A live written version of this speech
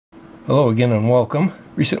Hello again and welcome.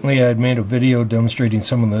 Recently I had made a video demonstrating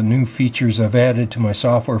some of the new features I've added to my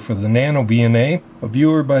software for the NanoVNA. A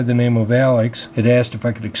viewer by the name of Alex had asked if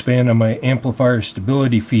I could expand on my amplifier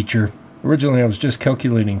stability feature. Originally I was just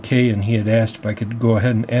calculating K and he had asked if I could go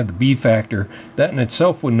ahead and add the B factor. That in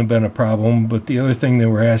itself wouldn't have been a problem, but the other thing they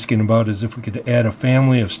were asking about is if we could add a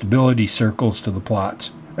family of stability circles to the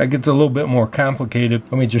plots. That gets a little bit more complicated.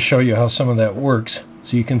 Let me just show you how some of that works.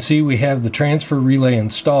 So you can see we have the transfer relay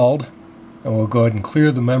installed, and we'll go ahead and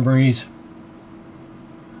clear the memories.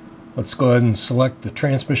 Let's go ahead and select the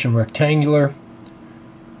transmission rectangular.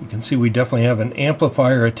 You can see we definitely have an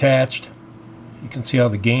amplifier attached. You can see how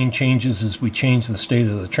the gain changes as we change the state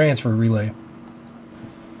of the transfer relay.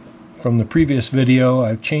 From the previous video,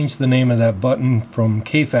 I've changed the name of that button from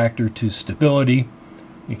K factor to stability.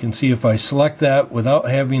 You can see if I select that without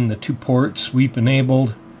having the 2-port sweep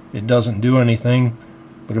enabled, it doesn't do anything.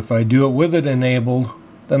 But if I do it with it enabled,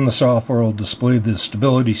 then the software will display the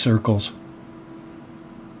stability circles.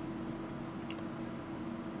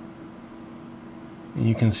 And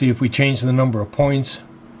you can see if we change the number of points,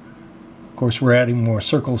 of course we're adding more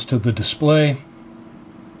circles to the display.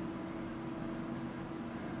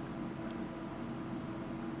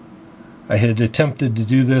 I had attempted to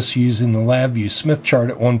do this using the LabVIEW Smith chart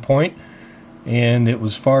at one point, and it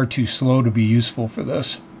was far too slow to be useful for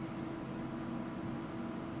this.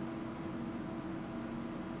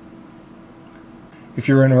 If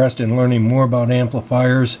you're interested in learning more about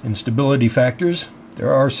amplifiers and stability factors,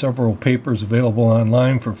 there are several papers available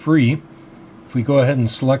online for free. If we go ahead and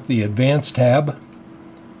select the Advanced tab,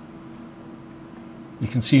 you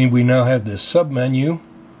can see we now have this submenu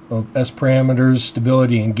of S parameters,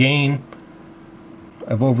 stability, and gain.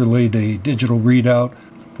 I've overlaid a digital readout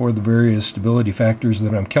for the various stability factors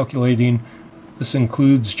that I'm calculating. This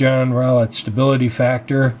includes John Rowlett's stability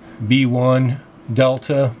factor, B1,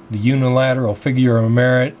 delta, the unilateral figure of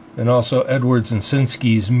merit, and also Edwards and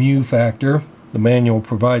Sinsky's mu factor. The manual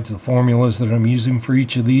provides the formulas that I'm using for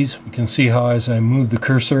each of these. You can see how as I move the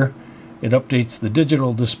cursor, it updates the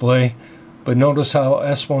digital display. But notice how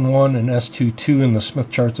S11 and S22 in the Smith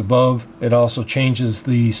charts above, it also changes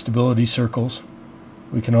the stability circles.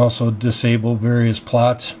 We can also disable various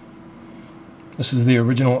plots. This is the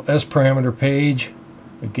original S parameter page.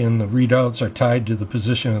 Again, the readouts are tied to the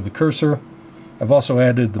position of the cursor. I've also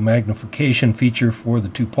added the magnification feature for the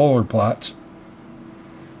 2 polar plots.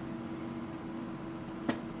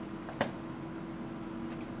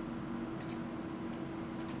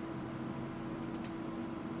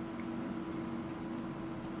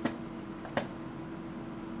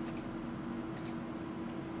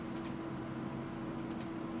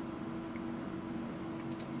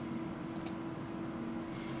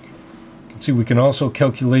 See, we can also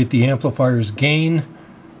calculate the amplifier's gain.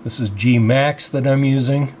 This is G max that I'm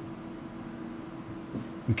using.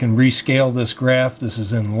 We can rescale this graph. This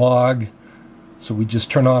is in log. So we just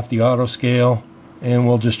turn off the auto scale and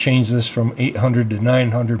we'll just change this from 800 to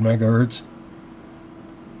 900 megahertz.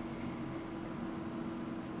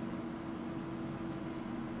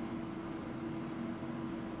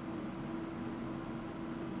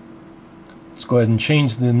 Let's go ahead and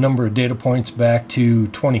change the number of data points back to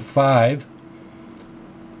 25.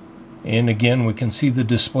 And again, we can see the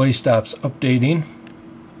display stops updating. You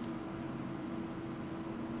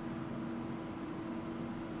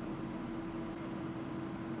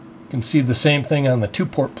can see the same thing on the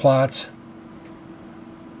 2-port plots.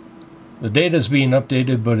 The data is being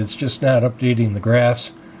updated, but it's just not updating the graphs.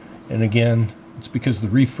 And again, it's because the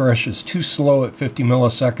refresh is too slow at 50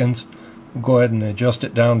 milliseconds. We'll go ahead and adjust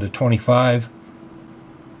it down to 25.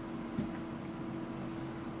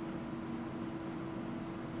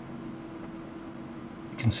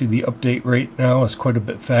 You can see the update rate now is quite a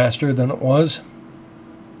bit faster than it was.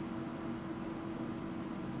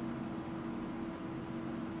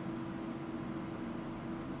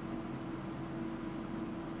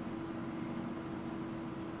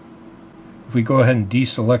 If we go ahead and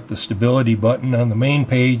deselect the stability button on the main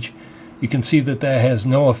page, you can see that that has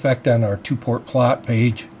no effect on our 2-port plot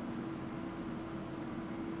page.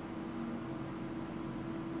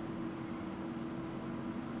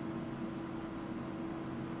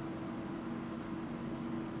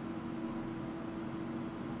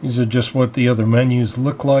 These are just what the other menus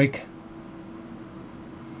look like.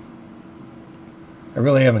 I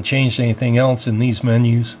really haven't changed anything else in these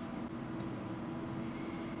menus.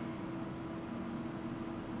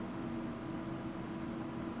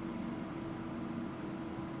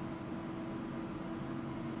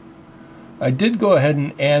 I did go ahead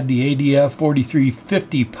and add the ADF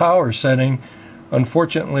 4350 power setting.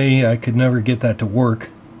 Unfortunately, I could never get that to work.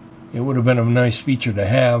 It would have been a nice feature to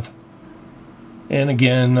have. And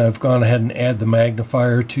again, I've gone ahead and add the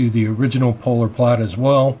magnifier to the original polar plot as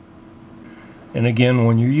well. And again,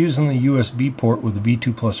 when you're using the USB port with the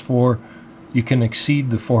V2 Plus 4, you can exceed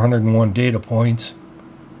the 401 data points.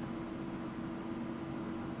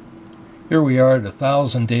 Here we are at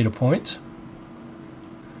 1,000 data points.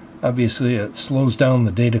 Obviously it slows down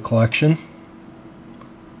the data collection.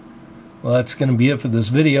 Well, that's going to be it for this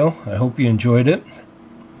video. I hope you enjoyed it.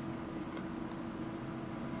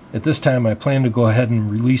 At this time I plan to go ahead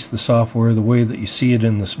and release the software the way that you see it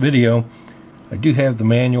in this video. I do have the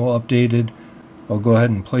manual updated. I'll go ahead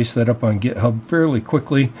and place that up on GitHub fairly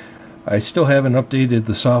quickly. I still haven't updated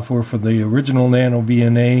the software for the original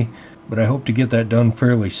NanoVNA, but I hope to get that done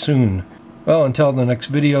fairly soon. Well, until the next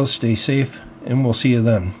video, stay safe, and we'll see you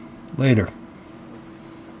then. Later.